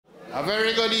A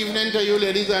very good evening to you,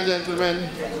 ladies and gentlemen.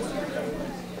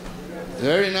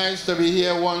 Very nice to be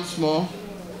here once more.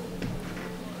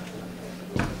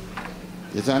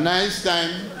 It's a nice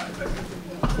time.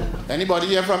 Anybody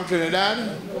here from Trinidad?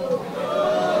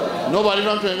 Nobody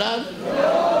from Trinidad?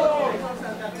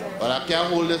 Well, I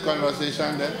can't hold this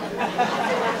conversation then.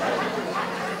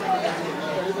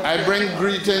 I bring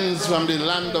greetings from the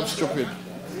land of stupid.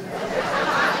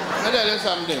 Let me tell you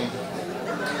something.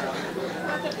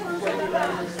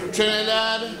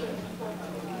 Trinidad,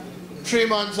 3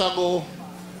 months ago,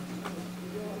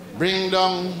 bring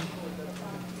down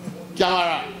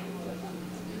camera,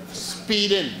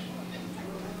 speeding.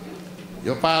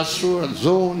 You pass through a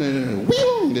zone and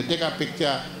they take a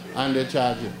picture and they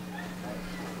charge you.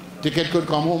 Ticket could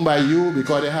come home by you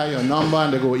because they have your number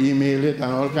and they go email it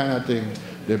and all kind of things.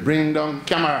 They bring down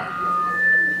camera.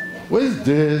 What is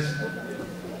this?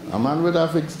 A man with a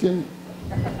thick skin.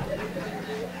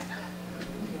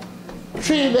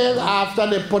 3 days after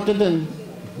they put it in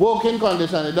working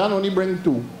condition, they don't only bring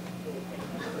 2.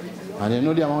 And you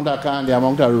know the amount of car and the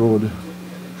amount of road.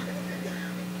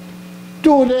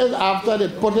 2 days after they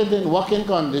put it in working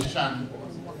condition,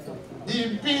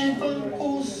 the people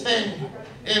who say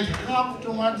it have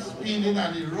too much speeding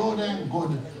and the road ain't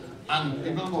good and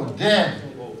people go dead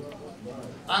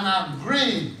and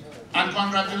agree and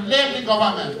congratulate the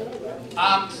government,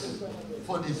 ask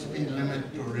for the speed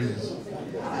limit to raise.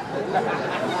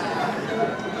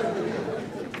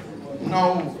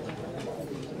 Now,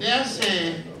 they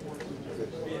say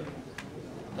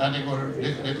that they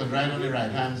could ride on the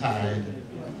right-hand side,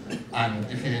 and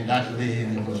if you're in that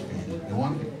lane, you go speed. They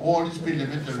want all the speed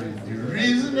limit to raise. The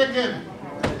reason they give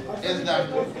is that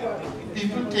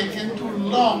people taking too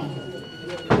long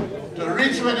to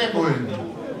reach where they're going,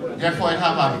 therefore it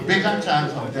have a bigger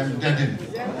chance of them deading.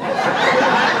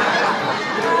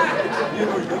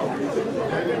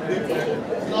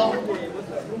 So,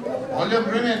 all you're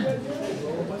bringing.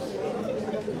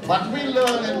 But we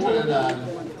learn in Trinidad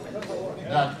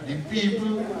that the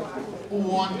people who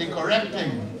want the correct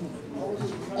thing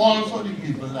is also the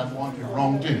people that want the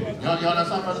wrong thing. You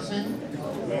understand what I'm saying?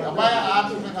 Now, why I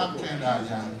ask if you have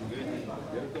Trinidadian,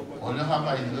 or you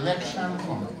have an election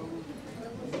coming.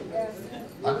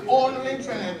 And only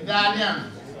Trinidadians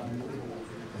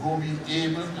will be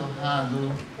able to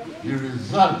handle the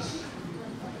results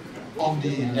of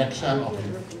the election of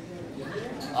it.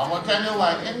 I will tell you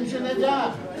why. In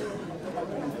Trinidad,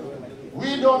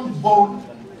 we don't vote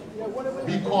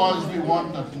because we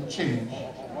want nothing to change.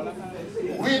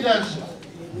 We just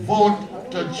vote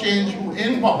to change who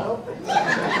in power.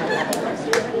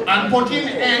 And put in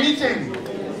anything.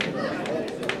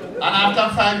 And after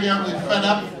 5 years, we fed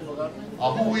up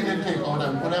of who we did take out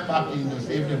and put it back in to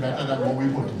see if they're better than what we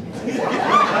put in.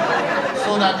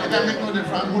 So that it doesn't make no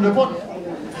difference who they put.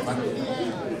 But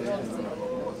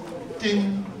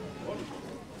thing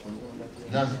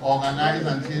just organize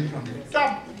and change from the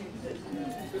top.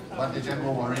 But they can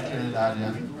go worry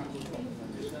Trinidadian.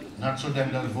 Not so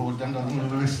them just vote, them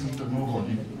doesn't listen to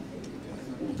nobody.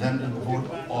 Them just vote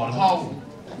all how.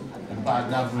 The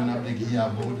partner going up, the gear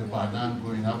vote, the partner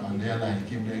going up, and they're like,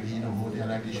 keep their gear vote, they're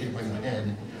like the shape of your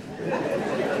head.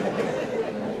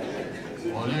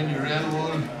 Only in the real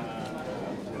world,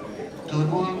 third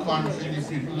world country, the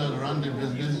people that run the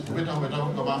business with or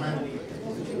without government,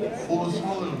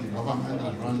 forceful, the government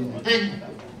that runs the thing.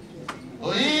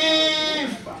 So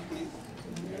if,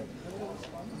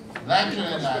 like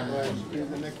Trinidad,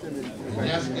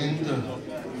 just into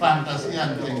fantasy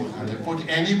and things, and they put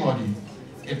anybody,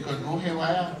 it could go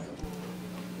haywire.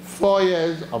 4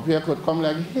 years up here could come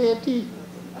like Haiti.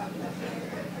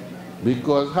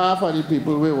 Because half of the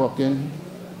people we're working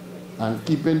and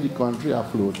keeping the country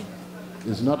afloat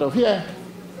is not of here.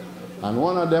 And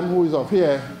one of them who is of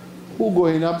here, who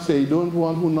going up say, don't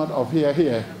want who not of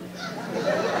here.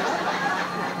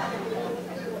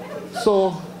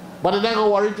 So, but they don't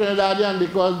worry Trinidadian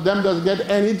because them doesn't get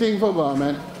anything for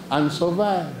government and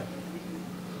survive.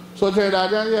 So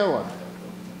Trinidadian here what?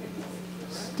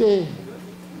 Stay.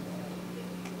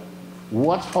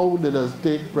 Watch how they just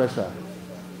take pressure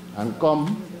and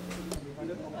come.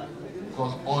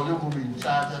 Because all you will be in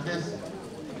charge of this.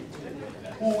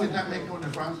 Who will not make no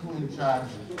difference who in charge?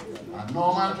 A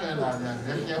normal Trinidadian,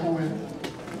 they care who will.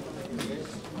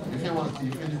 If it was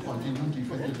different, you continue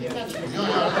different.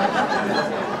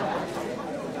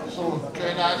 So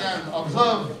Trinidadians,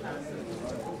 observe.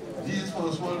 These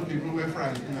first world people were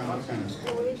frightened and all kinds of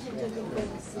stuff.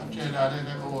 And Trinidadians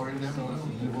never worried them, they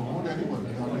will hold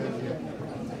anybody on their feet.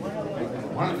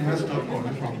 One of the stuff all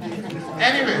from.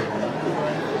 Anyway,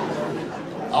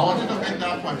 I wanted to make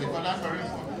that point because that's very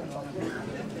important.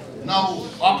 Now,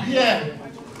 up here,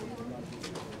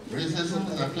 racism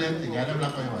is a clear thing, I don't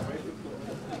black or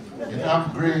white. You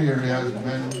have gray areas,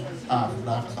 men half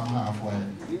black, some half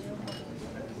white.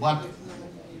 But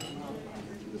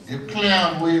you're clear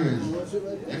on who you is.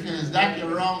 If you is that,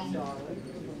 you're wrong.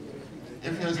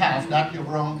 If you is half that, you're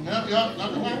wrong. You're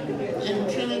not in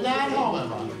Trinidad,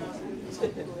 however.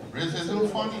 Racism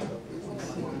funny.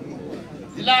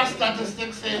 The last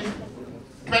statistics say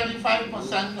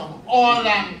 25% of all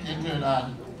land in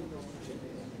Trinidad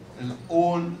is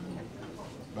owned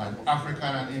by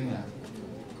African and Indian.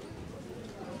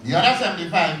 The other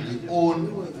 75 is owned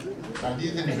by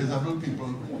these invisible people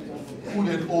who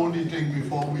didn't own the thing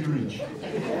before we reach.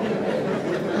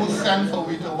 Who sent for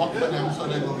we to work for them so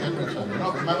they go get richer. You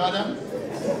know, remember them?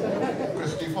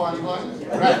 Christopher and boys?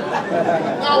 Right.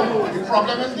 Now, the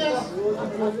problem is this.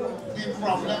 The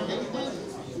problem is this.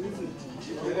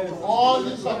 All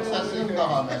the successive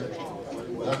governments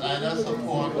that either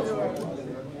support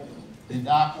the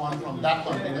dark one from that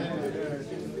continent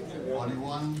or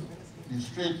the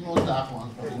straight-nosed dark one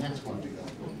from the next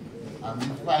continent. And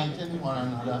we're fighting one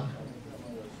another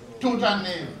tooth and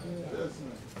nail.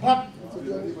 But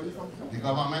the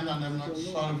government and them not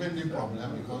solving the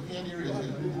problem because here the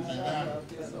racism is like that.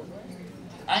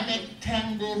 I make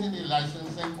 10 days in the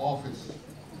licensing office.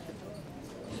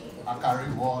 I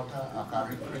carry water, I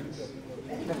carry crates.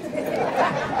 On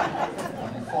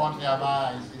the fourth day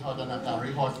I see hot and I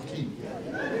carry hot tea.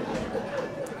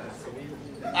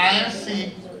 I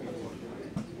see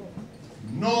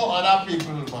no other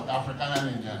people but African and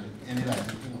Indian in the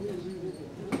licensing office.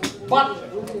 But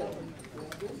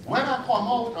when I come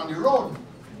out on the road,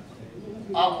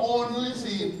 I only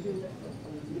see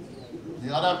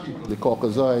the other people, the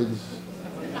Caucasoids.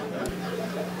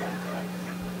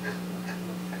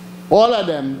 All of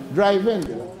them driving.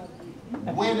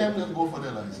 Where them just go for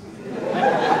their license.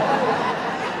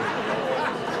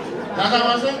 That's what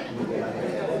I'm saying?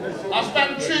 I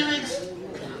spent 3 weeks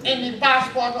in the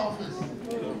passport office.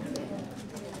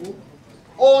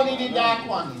 Only the dark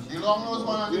ones, the long nose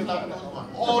one and the black nose one.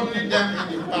 Only them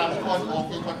in the passport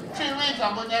office. For 3 weeks,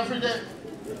 I'm going every day.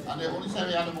 And they only say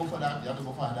you have to go for that, you have to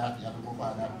go for that, you have to go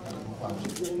for that, you have to go for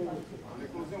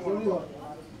that.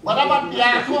 What about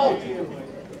Piaco?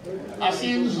 I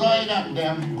seen Zoid and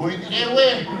them going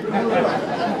away.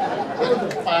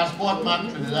 Passport mark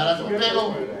Trinidad and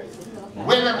Tobago.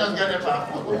 Where them just get their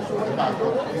passport?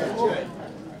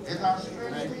 It's a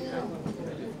strange thing.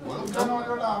 Well, come on,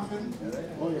 you're laughing.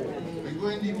 We go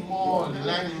in the mall, the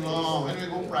line is long. When we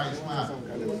go price mark,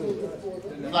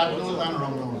 flat nose and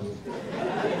wrong nose.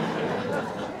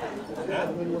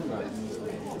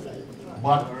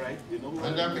 But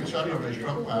when them picture of the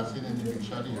truck passing in the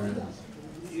picture of the areas,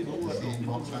 you see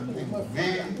box and things,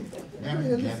 where them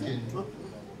getting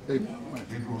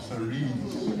the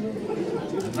groceries.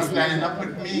 Not lining up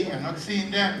with me and not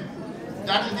seeing them.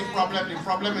 That is the problem. The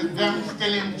problem is them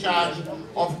still in charge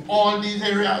of all these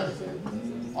areas.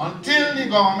 Until the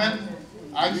government,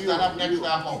 I stand up next to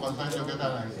our Caucasoid to get a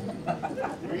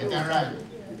license. Get that right.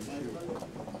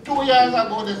 2 years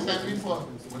ago, they sent me for,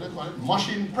 what they call it,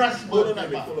 machine press board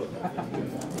paper.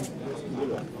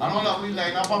 And all that we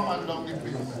line up and down the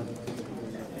pavement.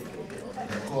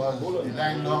 Because the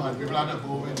line long and people have to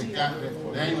go in the can't,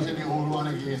 they're using the old one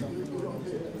again.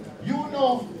 You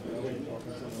know,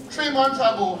 3 months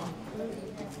ago,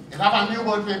 they have a new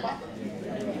board paper.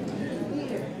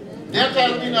 They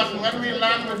tell me that when we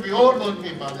land with the old board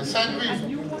paper, they send me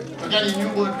to get the new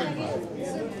board paper.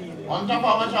 On top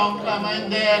of which I'll climb in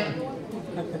there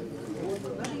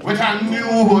with a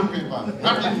new board paper,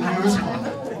 not the newest one,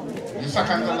 the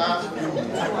second to last new.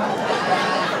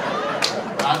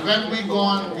 And when we go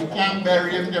on, we can't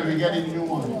bury him till we get a new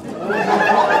one.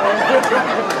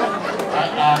 I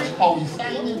asked how he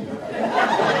signed it.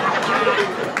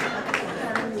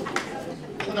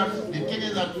 So that the thing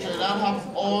is that they don't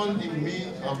have all the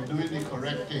means of doing the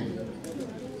correct thing.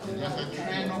 They just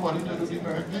train nobody to do the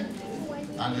correct thing.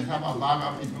 And they have a bag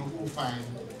of people who find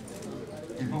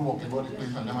people walking about the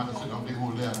place and they have to sit down the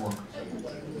whole day and work.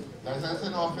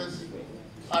 Licensing office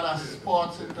had a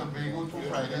sports in Tobago 2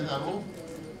 Fridays ago.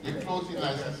 They closed the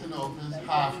licensing office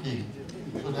half day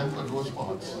so them could go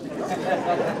sports. You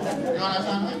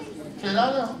understand me? Say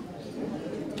that now.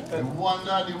 You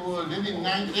wonder the world. They did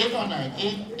 9, 8 or 9,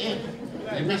 8.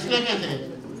 The mistake is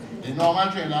 8. The normal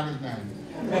trailer is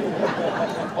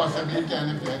 9. Possibly 10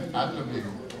 if they had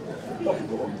Tobago.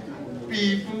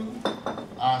 People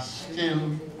are still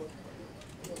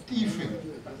thieving.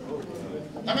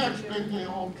 Let me explain to you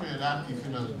how Trinidad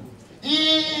thieving does.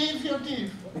 If you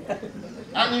thief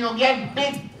and you get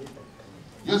big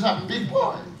You're a big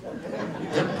boy.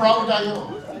 They're proud of you.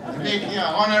 They make you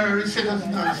an honorary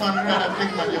citizen and some other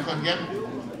things that you could get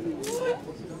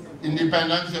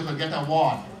independence, you could get a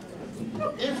award.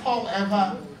 If,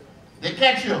 however, they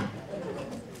catch you,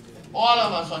 all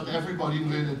of us and everybody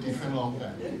doing a different long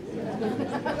time.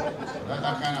 So that's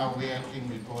a kind of weird thing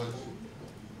because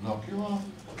lock you up.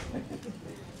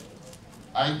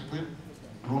 I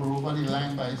roll over the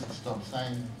line by stop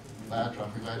sign by a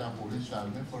traffic light and police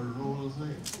charged me for rolls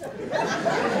there.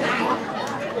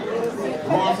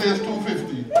 Roll says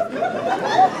 250.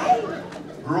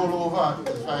 Roll over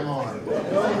is 500.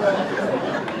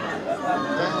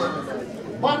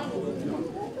 But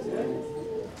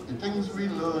the things we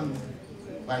learn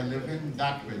by living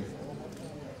that way,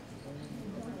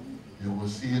 you will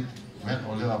see it when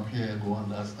all up here go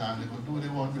understand. They could do what they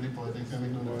want with the politics and we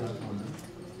do the rest of it.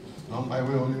 Long by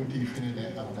way all your teeth in it,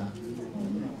 they have that.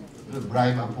 You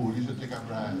bribe a police to take a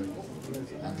bribe.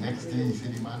 And next day you see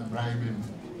the man bribe him.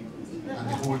 And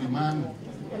they hold the man.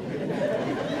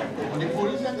 When the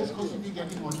police are discussing, he get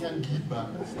the money and give back.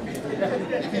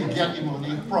 If he get the money,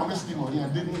 he promised the money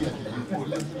and didn't get it. The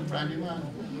police will bribe the man.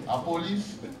 A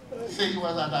police say he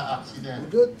was at an accident.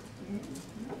 Good.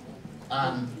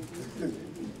 And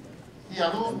he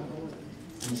alone,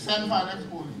 he sent for the next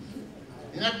police.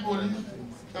 The next police,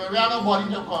 so we have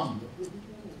nobody to come.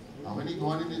 And when he go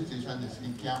on in the station, they say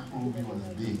he can't prove he was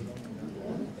there.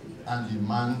 And the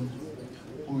man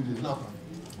who did not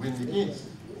win the case.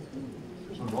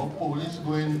 So now police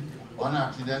going on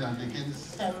accident and taking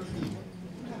selfie.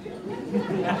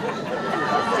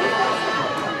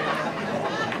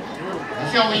 You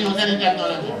see how we use any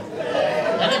technology?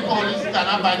 Any police stand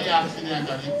up by the accident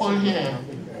and he pull here,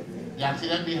 the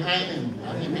accident behind him,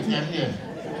 and he pick up here.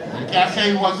 You can't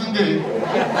say he wasn't there.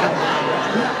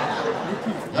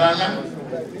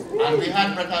 And we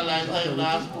had breathalyzer in the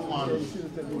last 2 months.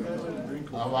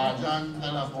 Our John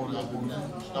tell a police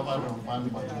stop around one,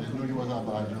 but they knew he was a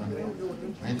bad John.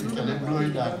 When you tell him blow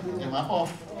it that, he came up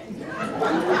off.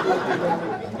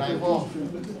 Drive off.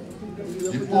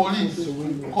 The police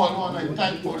called one and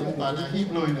tight police man and he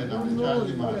blowing it and they charge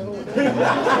the man.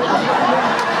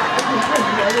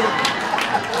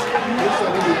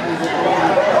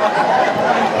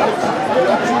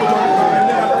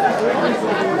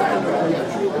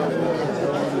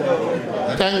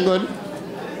 Thank God.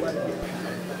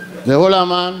 The older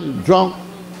man, drunk,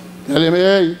 tell him,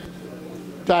 hey,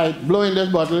 tight, blow in this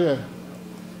bottle here.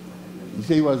 He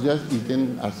said he was just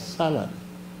eating a salad.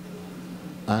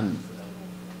 And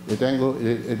it ain't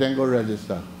go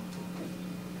register.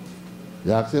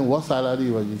 You ask him what salad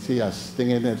he was, he say a sting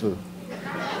in it too.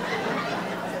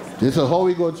 He said, how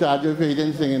we go charge you if he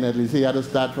didn't sing in it? He said he had to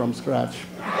start from scratch.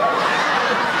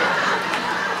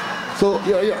 So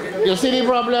you see the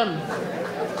problem?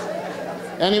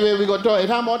 Anyway, we go talk. It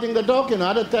had more thing to talk, you know.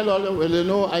 I had to tell all them, well, you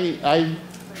know, I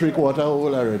 3/4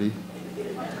 old already.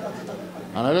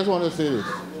 And I just want to say this.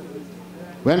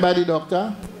 Went by the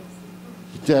doctor,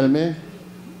 he tell me,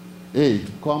 hey,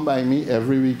 come by me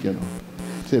every week, you know.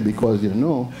 Say, because you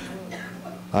know,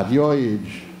 at your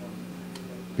age,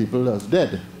 people are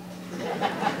dead.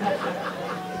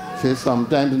 Say,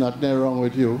 sometimes nothing wrong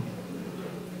with you.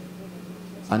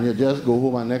 And you just go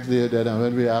home and next day you're dead, and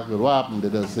when we ask what happened, they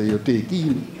just say, you're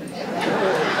taking.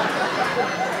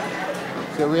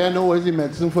 So we don't know what's the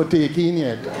medicine for taking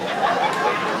yet.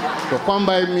 So come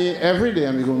by me every day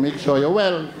and we're going to make sure you're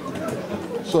well.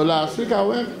 So last week I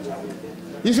went.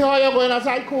 He said, how are you going? I said,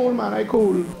 I cool, man, I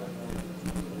cool.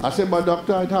 I said, but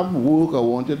doctor, I have work I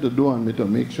wanted to do on me to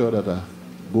make sure that I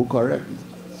go correct.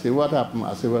 Say, what happened?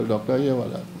 I said, well, doctor, here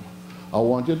what happened? I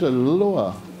want you to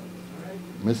lower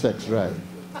my sex drive.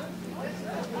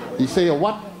 He said,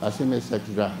 what? I said, my sex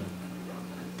drive.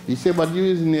 He said, but you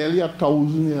is nearly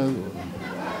 1,000 years old.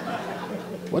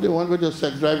 What do you want with your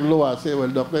sex drive lower? I say, well,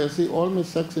 doctor, you see all my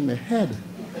sex in my head.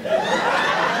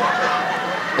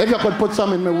 If you could put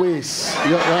some in my waist.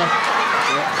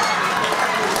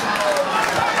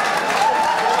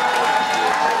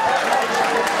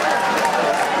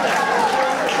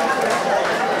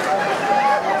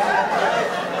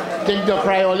 Think to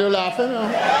cry all you laughing, you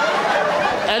know?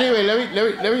 Anyway,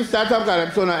 let me start some kind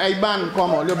of so now. Hey, band,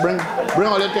 come on, you bring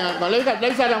all the things. Let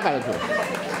me start some kind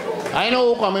of I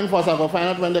know who come in first. I go find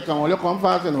out when they come. You come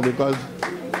fast, you know, because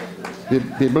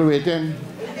people waiting.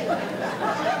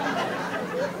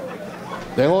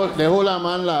 They hold a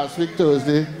man last week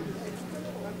Thursday.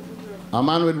 A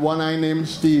man with one eye named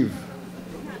Steve,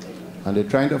 and they're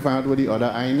trying to find out what the other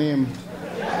eye name.